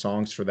space in the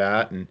songs for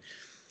that.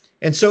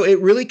 And so it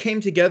really came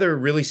together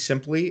really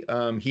simply.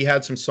 He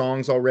had some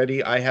songs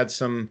already. I had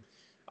some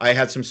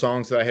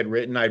songs that I had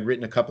written. I'd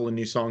written a couple of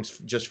new songs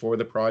just for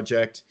the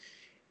project.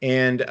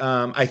 And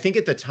I think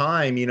at the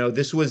time, you know,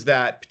 this was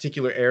that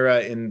particular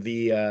era in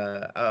the,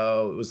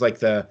 it was like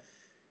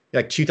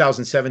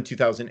 2007,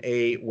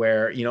 2008,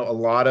 where, you know, a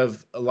lot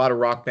of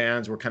rock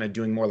bands were kind of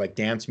doing more like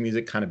dance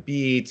music kind of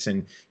beats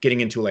and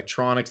getting into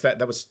electronics.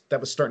 That was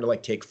starting to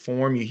like take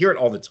form. You hear it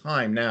all the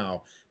time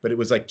now, but it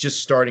was like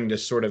just starting to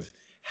sort of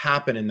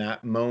happen in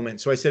that moment.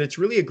 So I said, it's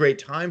really a great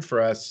time for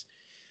us,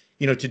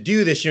 you know, to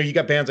do this. You know, you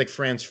got bands like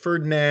Franz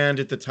Ferdinand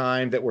at the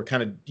time that were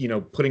kind of, you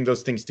know, putting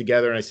those things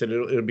together. And I said,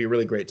 it'll be a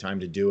really great time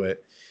to do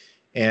it.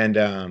 And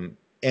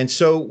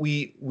so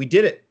we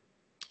did it.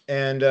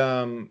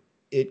 And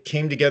it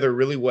came together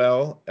really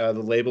well. The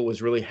label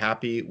was really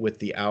happy with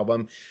the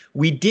album.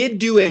 We did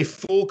do a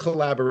full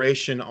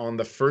collaboration on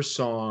the first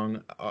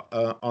song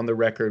on the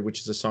record, which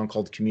is a song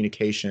called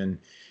Communication.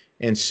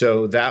 And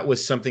so that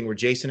was something where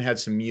Jason had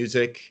some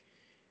music,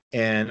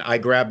 and I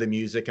grabbed the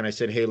music and I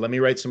said, hey, let me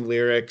write some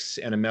lyrics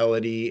and a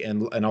melody,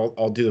 and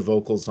I'll do the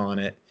vocals on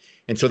it.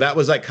 And so that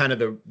was like kind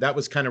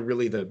of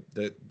really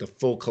the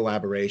full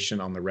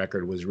collaboration on the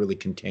record was really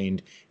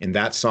contained in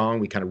that song.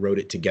 We kind of wrote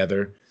it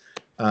together.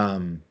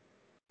 And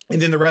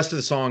then the rest of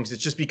the songs,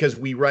 it's just because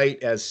we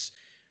write as,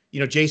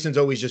 Jason's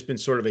always just been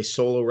sort of a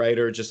solo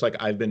writer, just like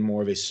I've been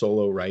more of a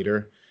solo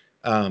writer.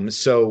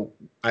 So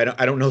I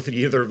don't know that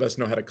either of us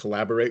know how to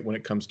collaborate when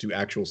it comes to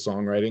actual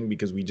songwriting,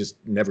 because we just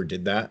never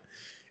did that.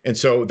 And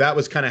so that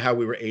was kind of how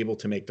we were able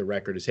to make the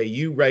record is, hey,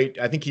 you write,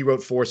 I think he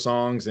wrote 4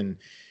 songs and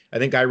I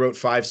think I wrote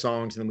 5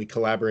 songs, and then we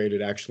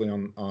collaborated actually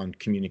on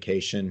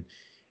communication.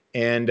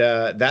 And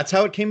that's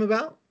how it came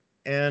about.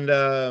 And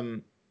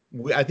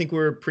I think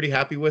we're pretty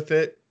happy with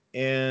it.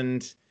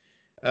 And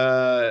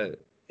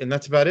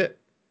that's about it.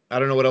 I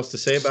don't know what else to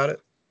say about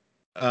it.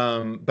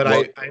 But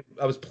Well,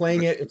 I was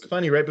playing it. It's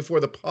funny, right before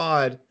the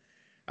pod,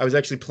 I was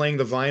actually playing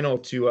the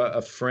vinyl to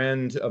a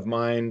friend of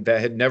mine that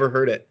had never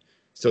heard it.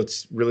 So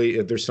it's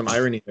really, there's some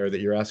irony there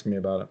that you're asking me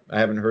about it. I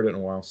haven't heard it in a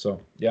while.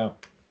 So yeah.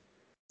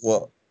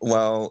 well,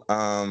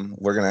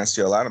 we're gonna ask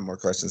you a lot of more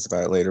questions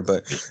about it later,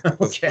 but Okay.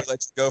 before we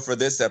let you go for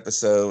this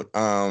episode,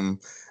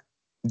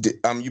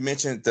 you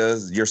mentioned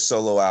your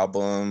solo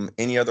album.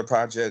 Any other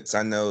projects?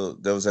 I know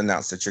there was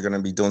announced that you're going to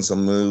be doing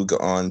some Moog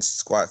on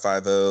Squat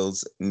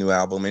 5-0's new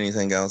album.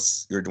 Anything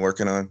else you're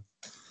working on?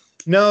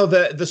 No,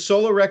 the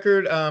solo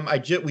record,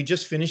 we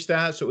just finished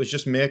that, so it was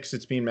just mixed.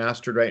 It's being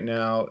mastered right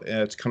now.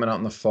 It's coming out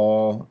in the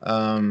fall.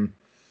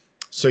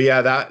 So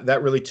yeah,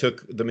 that really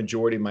took the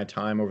majority of my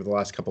time over the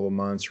last couple of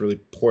months. Really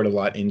poured a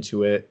lot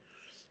into it,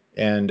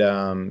 and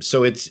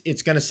so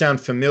it's going to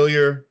sound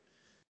familiar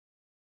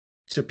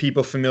to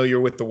people familiar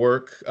with the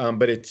work,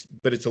 but it's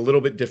a little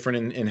bit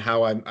different in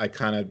how I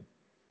kind of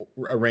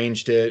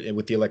arranged it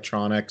with the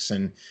electronics,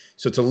 and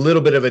so it's a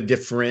little bit of a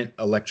different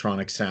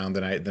electronic sound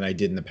than I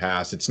did in the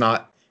past. It's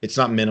not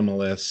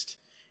minimalist,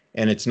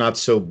 and it's not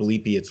so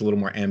bleepy. It's a little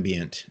more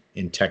ambient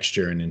in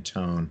texture and in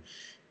tone,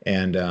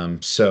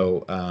 and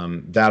so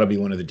that'll be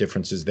one of the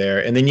differences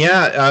there. And then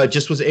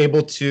just was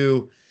able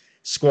to.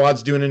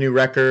 Squad's doing a new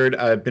record.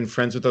 I've been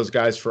friends with those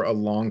guys for a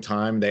long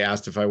time. They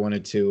asked if I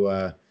wanted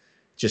to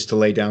just to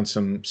lay down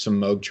some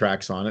Moog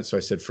tracks on it, so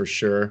I said for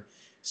sure.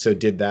 So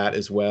did that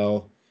as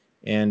well.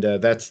 And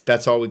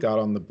that's all we got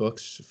on the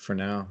books for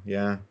now.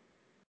 Yeah.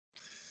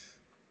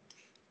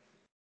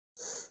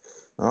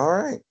 All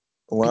right.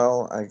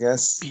 Well, I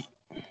guess.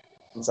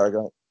 I'm sorry. Go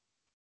ahead.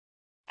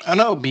 I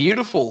know,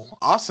 beautiful,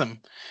 awesome.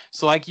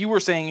 So, like you were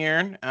saying,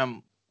 Aaron,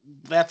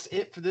 that's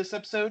it for this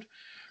episode.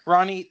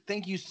 Ronnie,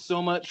 thank you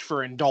so much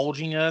for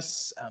indulging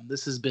us.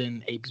 This has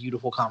been a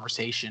beautiful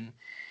conversation,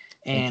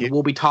 and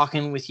we'll be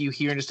talking with you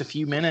here in just a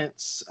few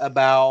minutes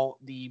about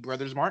the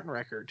Brothers Martin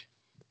record.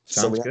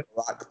 So we have a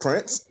rock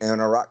Prince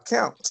and a rock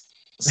Count.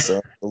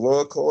 So the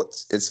lower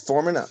courts is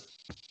forming up.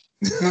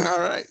 All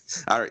right.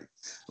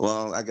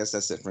 Well, I guess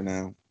that's it for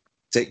now.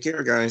 Take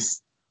care,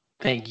 guys.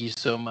 Thank you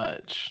so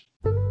much.